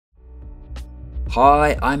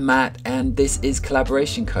Hi, I'm Matt and this is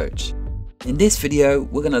Collaboration Coach. In this video,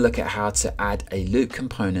 we're going to look at how to add a loop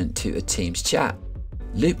component to a Teams chat.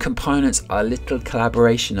 Loop components are little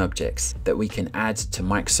collaboration objects that we can add to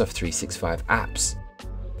Microsoft 365 apps.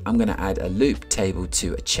 I'm going to add a loop table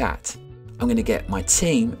to a chat. I'm going to get my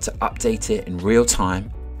team to update it in real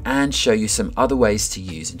time and show you some other ways to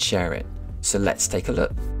use and share it. So let's take a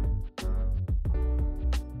look.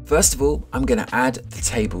 First of all, I'm going to add the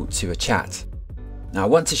table to a chat. Now I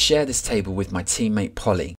want to share this table with my teammate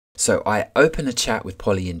Polly. So I open a chat with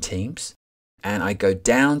Polly in Teams and I go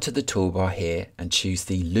down to the toolbar here and choose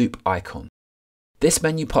the loop icon. This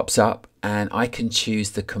menu pops up and I can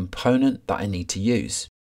choose the component that I need to use.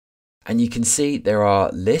 And you can see there are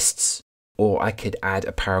lists, or I could add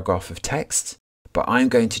a paragraph of text, but I'm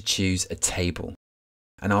going to choose a table.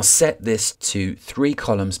 And I'll set this to 3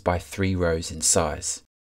 columns by 3 rows in size.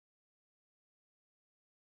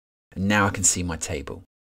 And now I can see my table.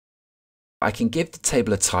 I can give the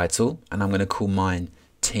table a title and I'm going to call mine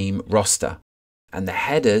Team Roster. And the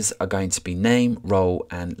headers are going to be name, role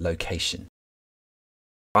and location.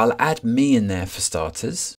 I'll add me in there for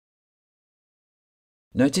starters.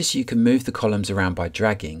 Notice you can move the columns around by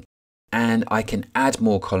dragging, and I can add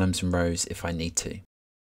more columns and rows if I need to.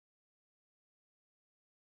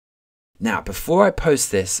 Now, before I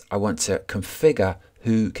post this, I want to configure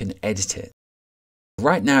who can edit it.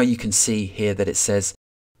 Right now you can see here that it says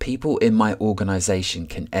people in my organization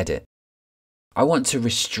can edit. I want to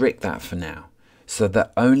restrict that for now so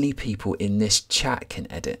that only people in this chat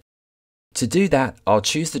can edit. To do that, I'll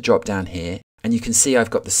choose the drop down here and you can see I've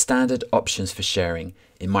got the standard options for sharing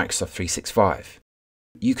in Microsoft 365.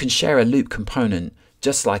 You can share a loop component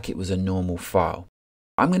just like it was a normal file.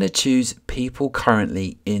 I'm going to choose people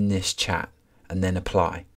currently in this chat and then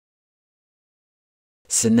apply.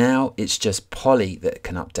 So now it's just Polly that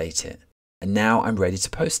can update it. And now I'm ready to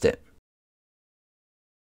post it.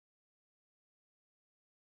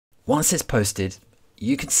 Once it's posted,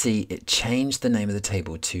 you can see it changed the name of the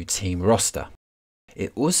table to Team Roster.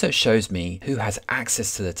 It also shows me who has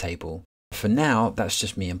access to the table. For now, that's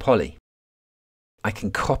just me and Polly. I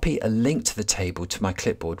can copy a link to the table to my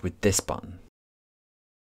clipboard with this button.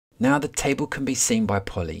 Now the table can be seen by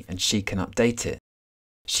Polly and she can update it.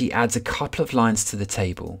 She adds a couple of lines to the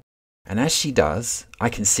table, and as she does, I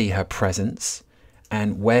can see her presence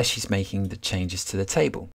and where she's making the changes to the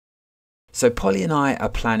table. So Polly and I are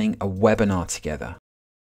planning a webinar together.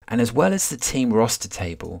 And as well as the Team Roster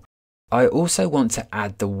table, I also want to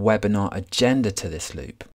add the webinar agenda to this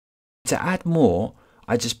loop. To add more,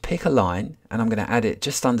 I just pick a line and I'm going to add it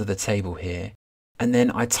just under the table here, and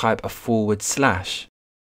then I type a /.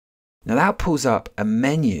 Now that pulls up a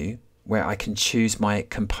menu where I can choose my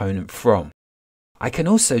component from. I can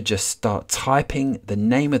also just start typing the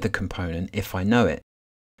name of the component if I know it.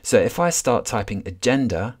 So if I start typing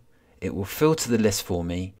agenda, it will filter the list for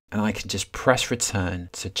me and I can just press return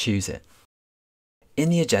to choose it. In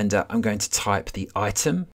the agenda, I'm going to type the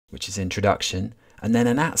item, which is introduction, and then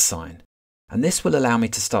an @ sign. And this will allow me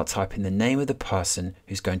to start typing the name of the person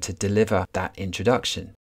who's going to deliver that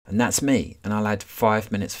introduction. And that's me, and I'll add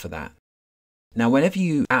 5 minutes for that. Now, whenever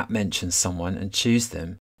you @mention someone and choose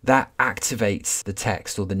them, that activates the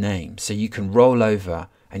text or the name. So you can roll over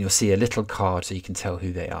and you'll see a little card so you can tell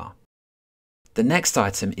who they are. The next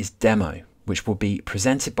item is demo, which will be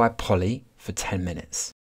presented by Polly for 10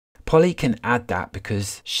 minutes. Polly can add that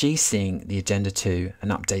because she's seeing the agenda too and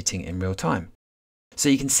updating in real time. So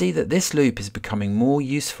you can see that this loop is becoming more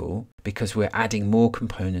useful because we're adding more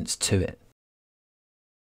components to it.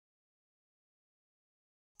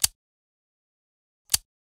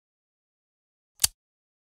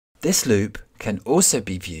 This loop can also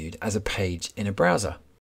be viewed as a page in a browser.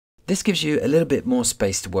 This gives you a little bit more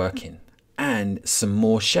space to work in and some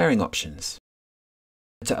more sharing options.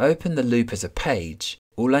 To open the loop as a page,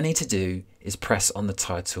 all I need to do is press on the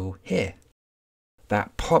title here.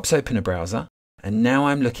 That pops open a browser and now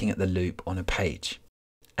I'm looking at the loop on a page.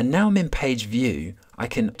 And now I'm in page view, I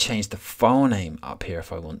can change the file name up here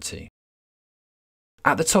if I want to.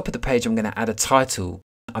 At the top of the page, I'm going to add a title.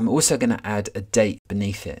 I'm also going to add a date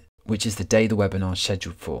beneath it, which is the day the webinar is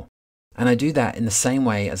scheduled for. And I do that in the same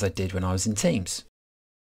way as I did when I was in Teams.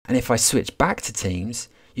 And if I switch back to Teams,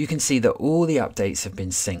 you can see that all the updates have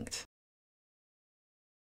been synced.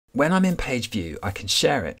 When I'm in page view, I can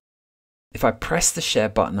share it. If I press the share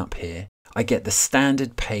button up here, I get the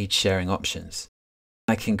standard page sharing options.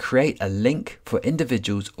 I can create a link for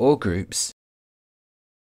individuals or groups,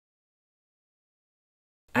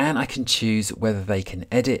 and I can choose whether they can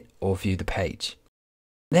edit or view the page.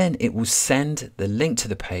 Then it will send the link to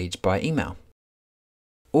the page by email.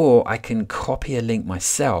 Or I can copy a link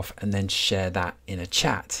myself and then share that in a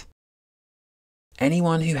chat.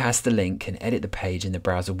 Anyone who has the link can edit the page in the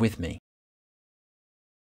browser with me.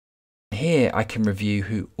 Here I can review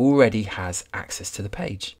who already has access to the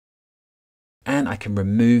page. And I can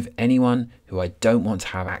remove anyone who I don't want to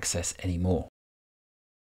have access anymore.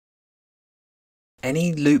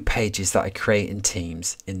 Any loop pages that I create in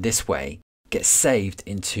Teams in this way get saved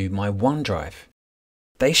into my OneDrive.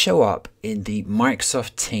 They show up in the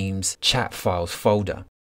Microsoft Teams chat files folder.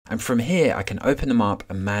 And from here I can open them up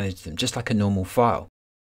and manage them just like a normal file.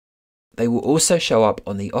 They will also show up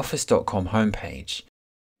on the Office.com homepage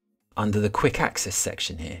under the Quick Access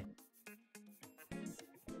section here.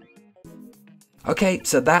 Okay,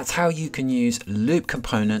 so that's how you can use Loop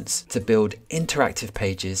components to build interactive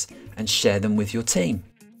pages and share them with your team.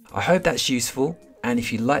 I hope that's useful, and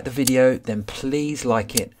if you like the video, then please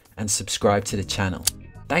like it and subscribe to the channel.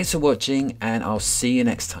 Thanks for watching, and I'll see you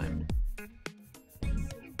next time.